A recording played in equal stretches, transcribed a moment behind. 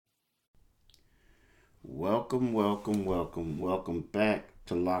Welcome back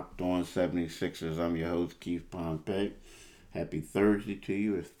to Locked On 76ers. I'm your host, Keith Pompey. Happy Thursday to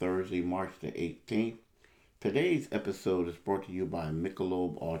you. It's Thursday, March the 18th. Today's episode is brought to you by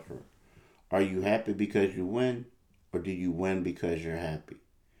Michelob Ultra. Are you happy because you win, or do you win because you're happy?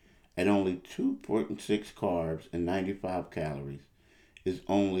 At only 2.6 carbs and 95 calories, it's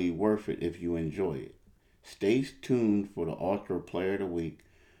only worth it if you enjoy it. Stay tuned for the Ultra Player of the Week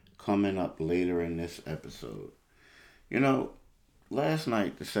coming up later in this episode. You know, last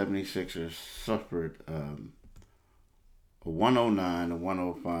night the 76ers suffered a 109 to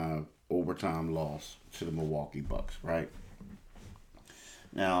 105 overtime loss to the Milwaukee Bucks, right?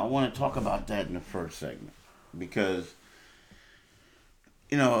 Now, I want to talk about that in the first segment because,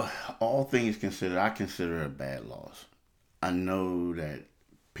 you know, all things considered, I consider it a bad loss. I know that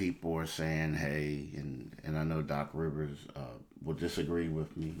people are saying, hey, and I know Doc Rivers will disagree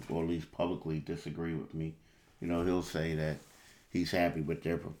with me, or at least publicly disagree with me. You know, he'll say that he's happy with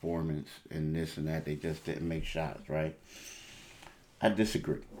their performance and this and that. They just didn't make shots, right? I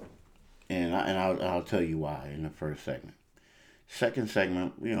disagree. And I'll tell you why in the first segment. Second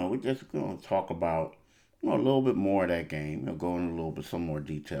segment, you know, we're just going to talk about a little bit more of that game. Go into a little bit some more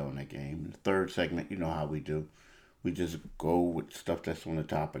detail in that game. In the third segment, you know how we do. We just go with stuff that's on the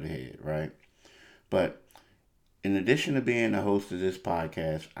top of the head, right? But in addition to being the host of this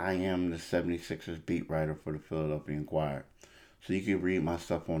podcast, I am the 76ers beat writer for the Philadelphia Inquirer. So you can read my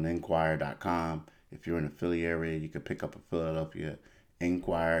stuff on Inquirer.com. If you're in the Philly area, you can pick up a Philadelphia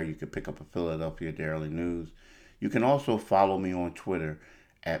Inquirer. You can pick up a Philadelphia Daily News. You can also follow me on Twitter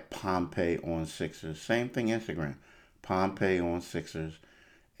at Pompey on Sixers. Same thing Instagram, Pompey on Sixers.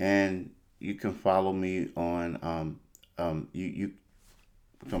 And you can follow me on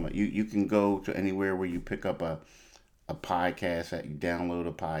you can go to anywhere where you pick up a podcast, that you download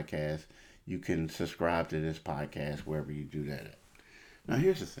a podcast. You can subscribe to this podcast wherever you do that at. Now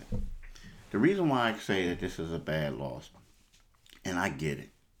here's the thing. The reason why I say that this is a bad loss, and I get it.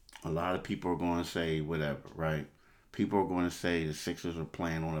 A lot of people are going to say whatever, right? People are going to say the Sixers are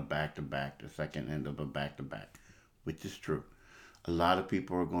playing on a back-to-back, the second end of a back-to-back, which is true. A lot of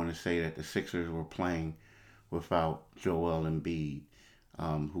people are going to say that the Sixers were playing without Joel Embiid,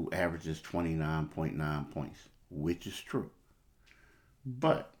 who averages 29.9 points, which is true.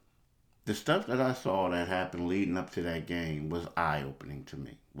 But the stuff that I saw that happened leading up to that game was eye-opening to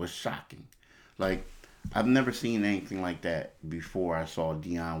me, was shocking. Like, I've never seen anything like that before. I saw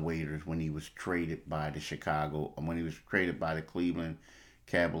Dion Waiters when he was traded by when he was traded by the Cleveland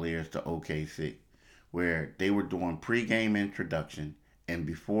Cavaliers to OKC, where they were doing pregame introduction, and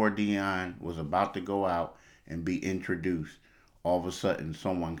before Dion was about to go out and be introduced, all of a sudden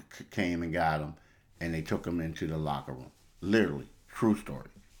someone came and got him, and they took him into the locker room. Literally, true story,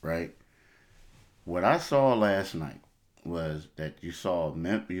 right? What I saw last night was that you saw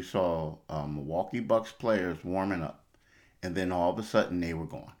Milwaukee Bucks players warming up, and then all of a sudden they were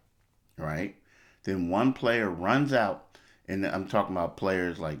gone, right? Then one player runs out, and I'm talking about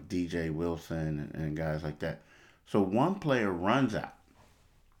players like DJ Wilson and guys like that. So one player runs out,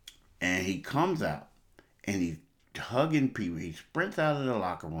 and he comes out, and he's hugging people. He sprints out of the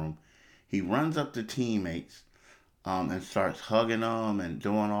locker room. He runs up to teammates, and starts hugging them and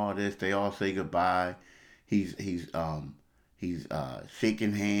doing all this. They all say goodbye. He's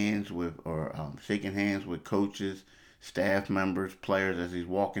shaking hands with coaches, staff members, players as he's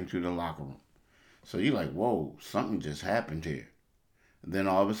walking through the locker room. So you're like, whoa, something just happened here. And then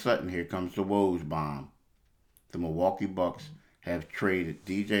all of a sudden, here comes the Woj bomb. The Milwaukee Bucks have traded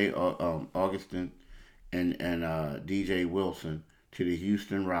DJ Augustin and DJ Wilson to the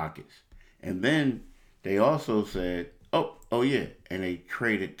Houston Rockets, and then they also said, oh yeah, and they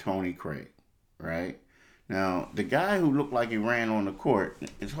traded Tony Craig, right? Now, the guy who looked like he ran on the court,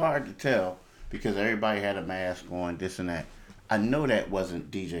 it's hard to tell because everybody had a mask on, this and that. I know that wasn't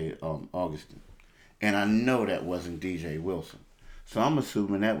DJ Augustin, and I know that wasn't DJ Wilson. So I'm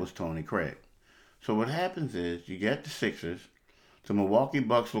assuming that was Tony Craig. So what happens is you get the Sixers. The Milwaukee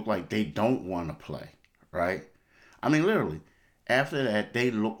Bucks look like they don't want to play, right? I mean, literally, after that, they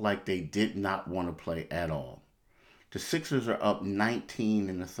look like they did not want to play at all. The Sixers are up 19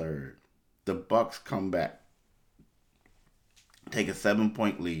 in the third. The Bucks come back, take a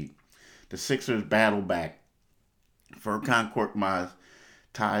 7-point lead. The Sixers battle back. Furkan Korkmaz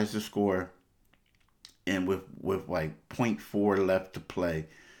ties the score, and with like point 0.4 left to play,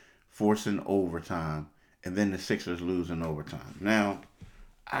 forcing overtime, and then the Sixers lose in overtime. Now,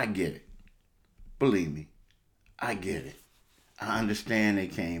 I get it. Believe me, I get it. I understand they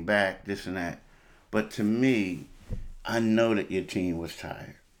came back, this and that. But to me, I know that your team was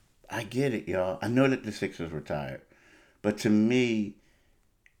tired. I get it, y'all. I know that the Sixers retired, but to me,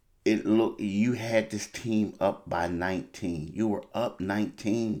 it looked you had this team up by 19. You were up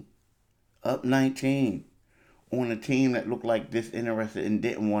 19 on a team that looked like disinterested and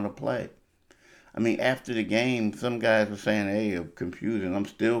didn't want to play. I mean, after the game, some guys were saying, "Hey, I'm confused," and I'm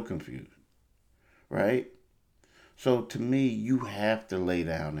still confused, right? So to me, you have to lay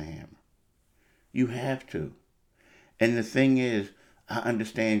down the hammer. You have to. And the thing is, I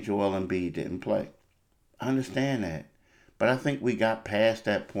understand Joel Embiid didn't play. I understand that. But I think we got past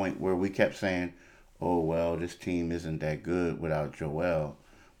that point where we kept saying, oh, well, this team isn't that good without Joel.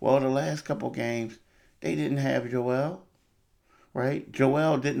 Well, the last couple games, they didn't have Joel, right?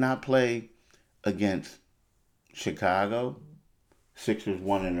 Joel did not play against Chicago. Sixers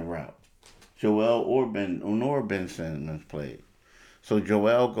won in a rout. Joel nor Ben Simmons played. So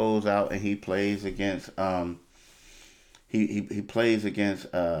Joel goes out and he plays against he plays against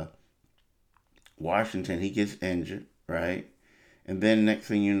Washington. He gets injured, right? And then next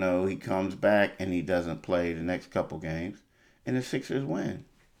thing you know, he comes back and he doesn't play the next couple games, and the Sixers win,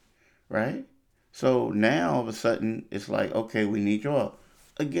 right? So now all of a sudden it's like, okay, we need Joel.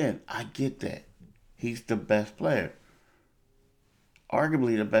 Again, I get that. He's the best player,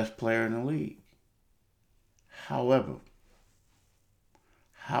 arguably the best player in the league. However,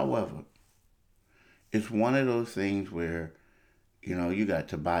 however, it's one of those things where, you got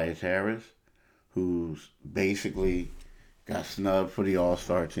Tobias Harris, who's basically got snubbed for the All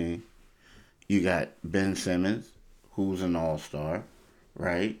Star team. You got Ben Simmons, who's an All Star,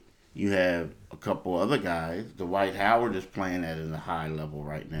 right? You have a couple other guys. Dwight Howard is playing at a high level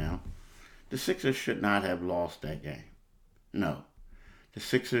right now. The Sixers should not have lost that game. No. The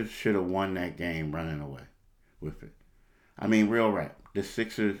Sixers should have won that game running away with it. I mean, real rap. The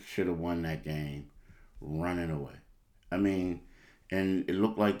Sixers should have won that game running away. I mean, and it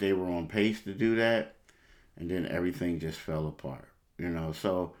looked like they were on pace to do that, and then everything just fell apart.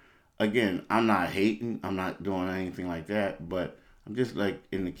 So again, I'm not hating, I'm not doing anything like that, but I'm just like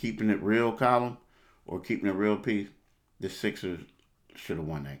in the keeping it real column or keeping it real piece. The Sixers should have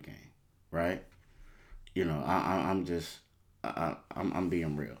won that game, right? I'm just I'm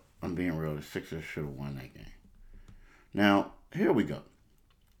being real. I'm being real. The Sixers should have won that game. Now here we go.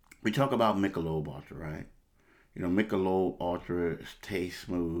 We talk about Michelob Ultra, right? Michelob Ultra tastes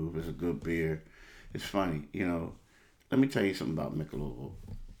smooth. It's a good beer. It's funny. Let me tell you something about Michelob.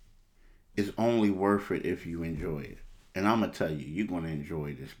 It's only worth it if you enjoy it. And I'm going to tell you, you're going to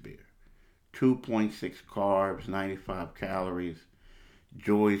enjoy this beer. 2.6 carbs, 95 calories.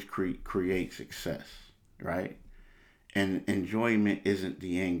 Joys create success, right? And enjoyment isn't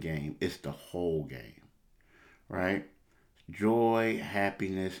the end game, it's the whole game, right? Joy,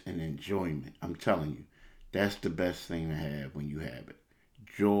 happiness, and enjoyment. I'm telling you, that's the best thing to have when you have it.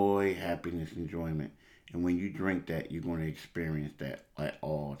 Joy, happiness, enjoyment. And when you drink that, you're going to experience that at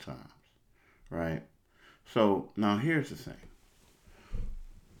all times, right? So now here's the thing.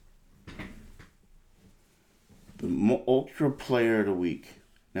 The Ultra Player of the Week.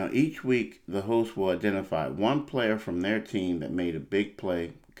 Now each week, the host will identify one player from their team that made a big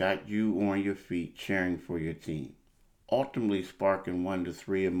play, got you on your feet cheering for your team, ultimately sparking 1 to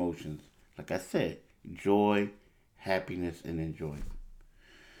 3 emotions. Like I said, joy, happiness, and enjoyment.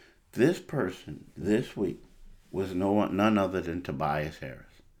 This person this week was none other than Tobias Harris.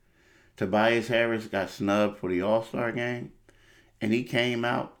 Tobias Harris got snubbed for the All-Star game, and he came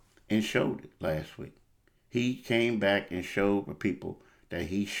out and showed it last week. He came back and showed the people that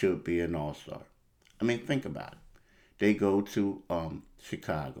he should be an All-Star. I mean, think about it. They go to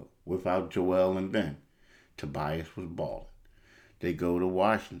Chicago without Joel and Ben. Tobias was balling. They go to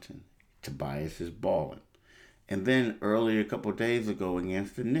Washington. Tobias is balling. And then earlier, a couple of days ago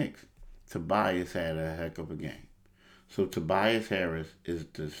against the Knicks, Tobias had a heck of a game. So Tobias Harris is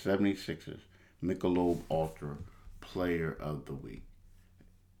the 76ers Michelob Ultra Player of the Week.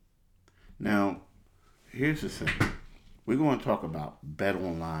 Now, here's the thing. We're going to talk about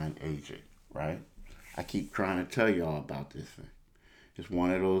BetOnline AJ, right? I keep trying to tell y'all about this thing. It's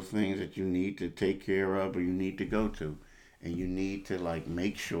one of those things that you need to take care of or you need to go to. And you need to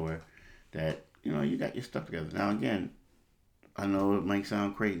make sure that, you got your stuff together. Now again, I know it might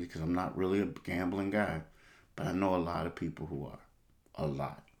sound crazy because I'm not really a gambling guy, but I know a lot of people who are. A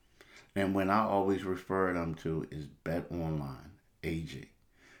lot. And when I always refer them to is BetOnline AJ.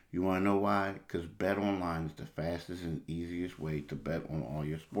 You want to know why? Because BetOnline is the fastest and easiest way to bet on all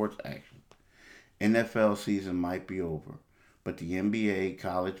your sports action. NFL season might be over, but the NBA,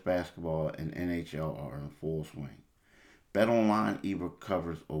 college basketball, and NHL are in full swing. BetOnline even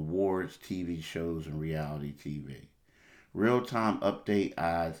covers awards, TV shows, and reality TV. Real-time update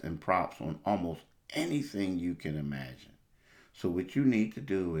odds and props on almost anything you can imagine. So what you need to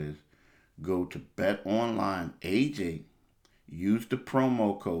do is go to Bet Online AG, use the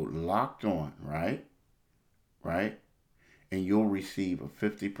promo code Locked On, right? Right? And you'll receive a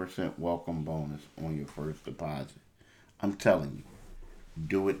 50% welcome bonus on your first deposit. I'm telling you,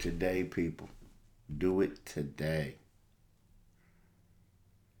 do it today, people. Do it today.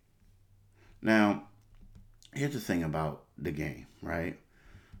 Now, here's the thing about the game, right?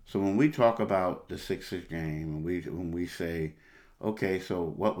 So when we talk about the Sixers game, and when we say, okay, so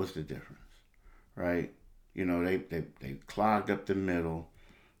what was the difference, right? They clogged up the middle.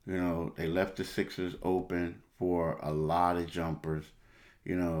 They left the Sixers open for a lot of jumpers.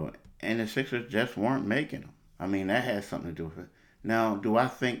 You know, and the Sixers just weren't making them. I mean, that has something to do with it. Now, do I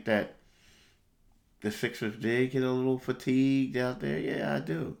think that the Sixers did get a little fatigued out there? Yeah, I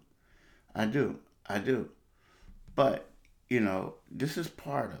do. I do. I do. But this is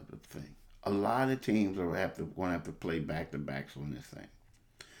part of the thing. A lot of teams are going to have to play back to backs on this thing.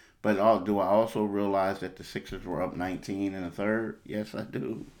 But do I also realize that the Sixers were up 19 in the third? Yes, I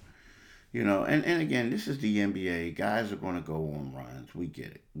do. And again, this is the NBA. Guys are going to go on runs. We get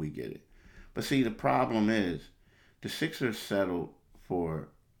it. We get it. But see, the problem is the Sixers settled for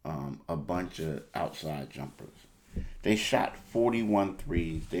a bunch of outside jumpers. They shot 41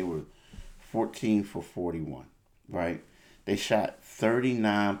 threes. They were 14 for 41, right? They shot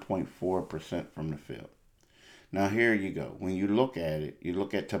 39.4% from the field. Now, here you go. When you look at it, you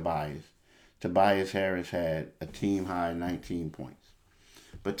look at Tobias. Tobias Harris had a team high 19 points.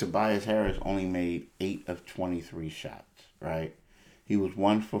 But Tobias Harris only made 8 of 23 shots, right? He was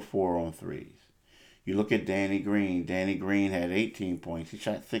 1 for 4 on threes. You look at Danny Green. Danny Green had 18 points. He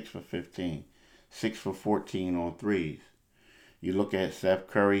shot 6 for 15, 6 for 14 on threes. You look at Seth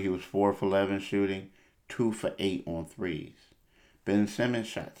Curry. He was 4 for 11 shooting, 2 for 8 on threes. Ben Simmons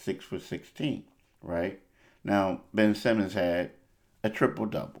shot 6 for 16, right? Now, Ben Simmons had a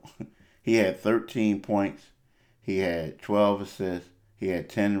triple-double. He had 13 points. He had 12 assists. He had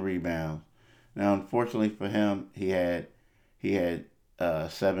 10 rebounds. Now, unfortunately for him, he had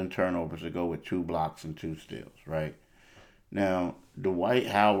 7 turnovers to go with 2 blocks and 2 steals, right? Now, Dwight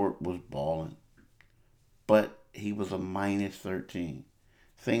Howard was balling, but he was a minus 13.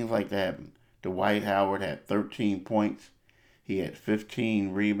 Things like that happened. Dwight Howard had 13 points. He had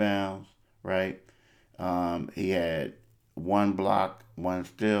 15 rebounds, right? He had 1 block, 1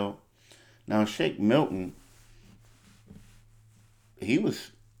 steal. Now, Shake Milton, he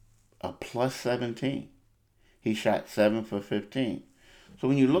was a plus 17. He shot 7 for 15. So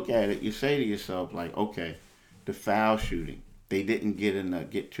when you look at it, you say to yourself, like, okay, the foul shooting, they didn't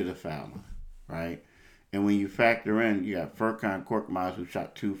get to the foul line, right? And when you factor in, you got Furkan Korkmaz who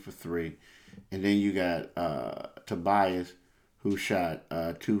shot 2 for 3, and then you got Tobias who shot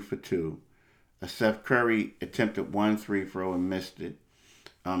 2 for 2. Seth Curry attempted 1 free throw and missed it.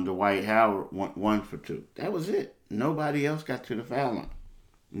 Dwight Howard went 1 for 2. That was it. Nobody else got to the foul line.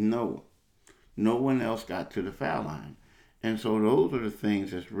 No one else got to the foul line. And so those are the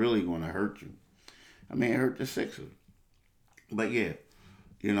things that's really going to hurt you. I mean, it hurt the Sixers. But yeah,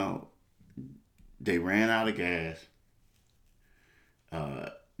 you know, they ran out of gas.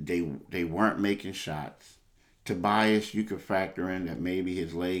 They weren't making shots. Tobias, you could factor in that maybe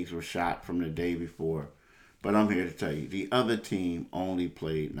his legs were shot from the day before. But I'm here to tell you, the other team only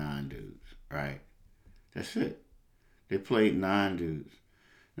played 9 dudes, right? That's it. They played 9 dudes.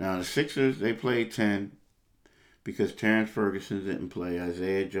 Now, the Sixers, they played 10 because Terrence Ferguson didn't play,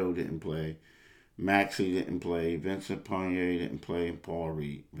 Isaiah Joe didn't play, Maxey didn't play, Vincent Ponnier didn't play, and Paul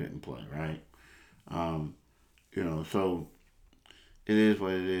Reed didn't play, right? Um, so it is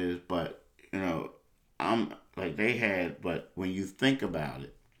what it is. But, I'm like they had, but when you think about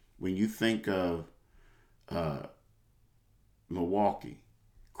it, when you think of uh, Milwaukee,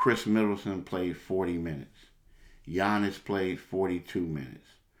 Chris Middleton played 40 minutes. Giannis played 42 minutes.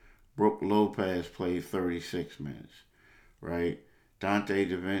 Brook Lopez played 36 minutes, right? Dante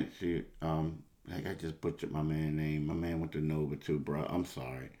DaVinci, I just butchered my man's name. My man went to Nova too, bro. I'm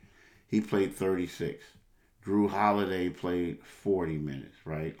sorry. He played 36. Drew Holiday played 40 minutes,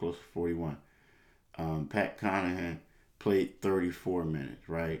 right? Close to 41. Pat Connaughton played 34 minutes,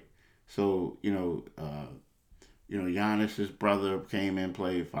 right? So, Giannis's brother came in,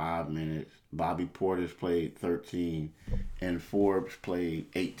 played 5 minutes. Bobby Portis played 13, and Forbes played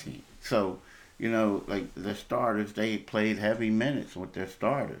 18. So, like the starters, they played heavy minutes with their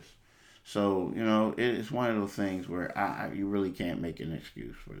starters. So, it's one of those things where you really can't make an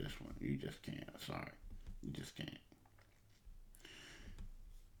excuse for this one. You just can't. Sorry. You just can't.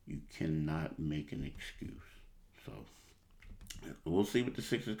 You cannot make an excuse. So, We'll see what the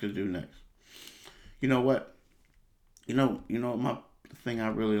Sixers can do next. You know what? My the thing I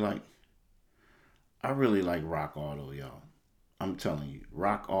really like. I really like Rock Auto, y'all. I'm telling you,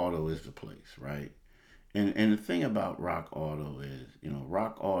 Rock Auto is the place, right? And the thing about Rock Auto is,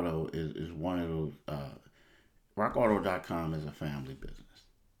 Rock Auto is one of those. RockAuto.com is a family business.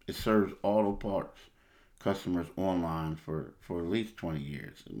 It serves auto parts customers online for at least 20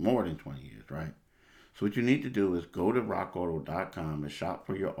 years, more than 20 years, right? So what you need to do is go to rockauto.com and shop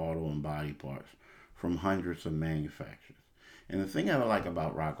for your auto and body parts from hundreds of manufacturers. And the thing I like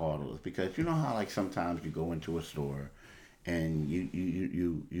about Rock Auto is because you know how like sometimes you go into a store and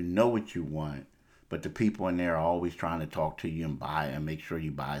you know what you want, but the people in there are always trying to talk to you and buy and make sure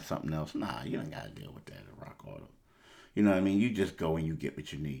you buy something else. Nah, you don't gotta deal with that at Rock Auto. You know what I mean? You just go and you get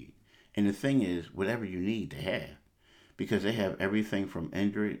what you need. And the thing is, whatever you need, they have. Because they have everything from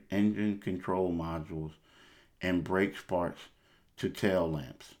engine control modules and brake parts to tail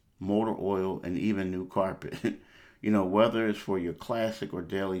lamps, motor oil, and even new carpet. Whether it's for your classic or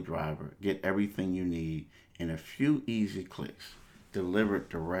daily driver, get everything you need in a few easy clicks, delivered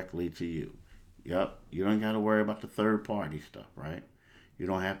directly to you. Yep, you don't got to worry about the third party stuff, right? You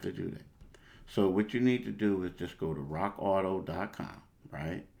don't have to do that. So what you need to do is just go to rockauto.com,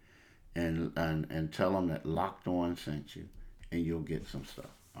 right? And tell them that Locked On sent you, and you'll get some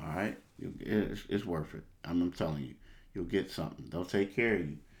stuff. All right, it's worth it. I'm telling you, you'll get something. They'll take care of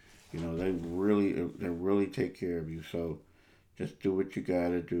you. They really take care of you. So just do what you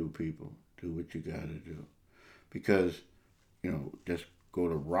gotta do, people. Do what you gotta do because just go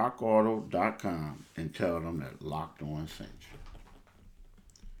to rockauto.com and tell them that Locked On sent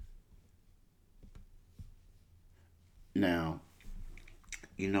you. Now,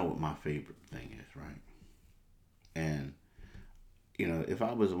 you know what my favorite thing is, right? And if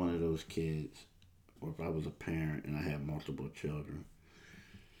I was one of those kids, or if I was a parent and I had multiple children,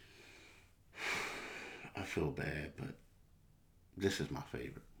 I feel bad, but this is my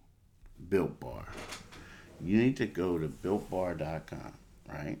favorite. Built Bar. You need to go to builtbar.com,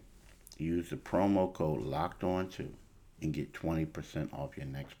 right? Use the promo code locked on 2 and get 20% off your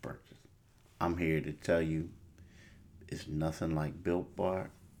next purchase. I'm here to tell you it's nothing like Built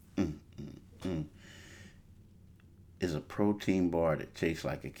Bar. Mm, mm, mm. It's a protein bar that tastes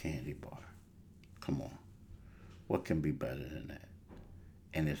like a candy bar. Come on. What can be better than that?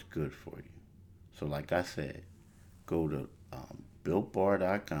 And it's good for you. So, like I said, go to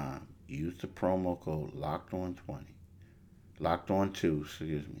builtbar.com, use the promo code locked on 20, locked on 2,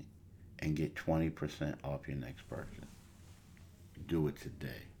 excuse me, and get 20% off your next purchase. Do it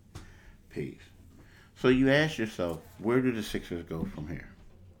today. Peace. So, you ask yourself, where do the Sixers go from here?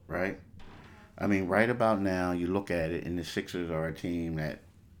 Right? I mean, right about now, you look at it, and the Sixers are a team that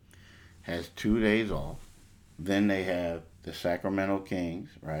has 2 days off. Then they have the Sacramento Kings,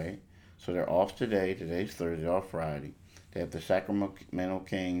 right? So they're off today. Today's Thursday, off Friday. They have the Sacramento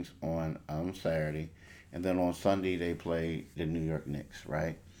Kings on Saturday. And then on Sunday, they play the New York Knicks,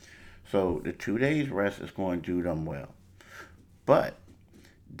 right? So the 2 days rest is going to do them well. But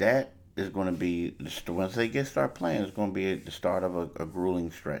that is going to be, once they start playing, it's going to be the start of a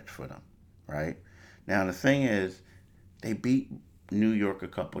grueling stretch for them, right? Now, the thing is, they beat New York a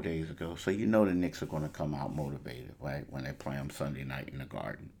couple days ago, so you know the Knicks are going to come out motivated, right? When they play them Sunday night in the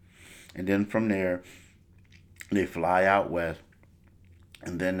Garden, and then from there they fly out west,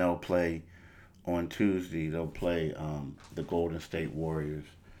 and then they'll play on Tuesday. They'll play the Golden State Warriors,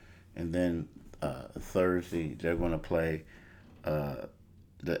 and then Thursday they're going to play uh,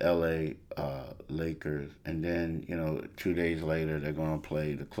 the L.A. Lakers, and then 2 days later they're going to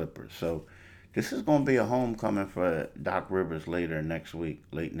play the Clippers. So this is going to be a homecoming for Doc Rivers later next week,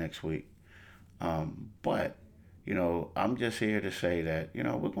 late next week. But I'm just here to say that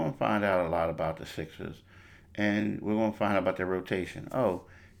we're going to find out a lot about the Sixers, and we're going to find out about their rotation. Oh,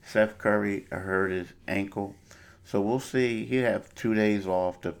 Seth Curry hurt his ankle, so we'll see. He'll have 2 days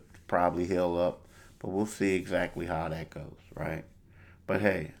off to probably heal up, but we'll see exactly how that goes, right? But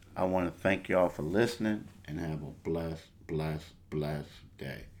hey, I want to thank y'all for listening and have a blessed, blessed, blessed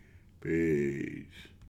day. Peace.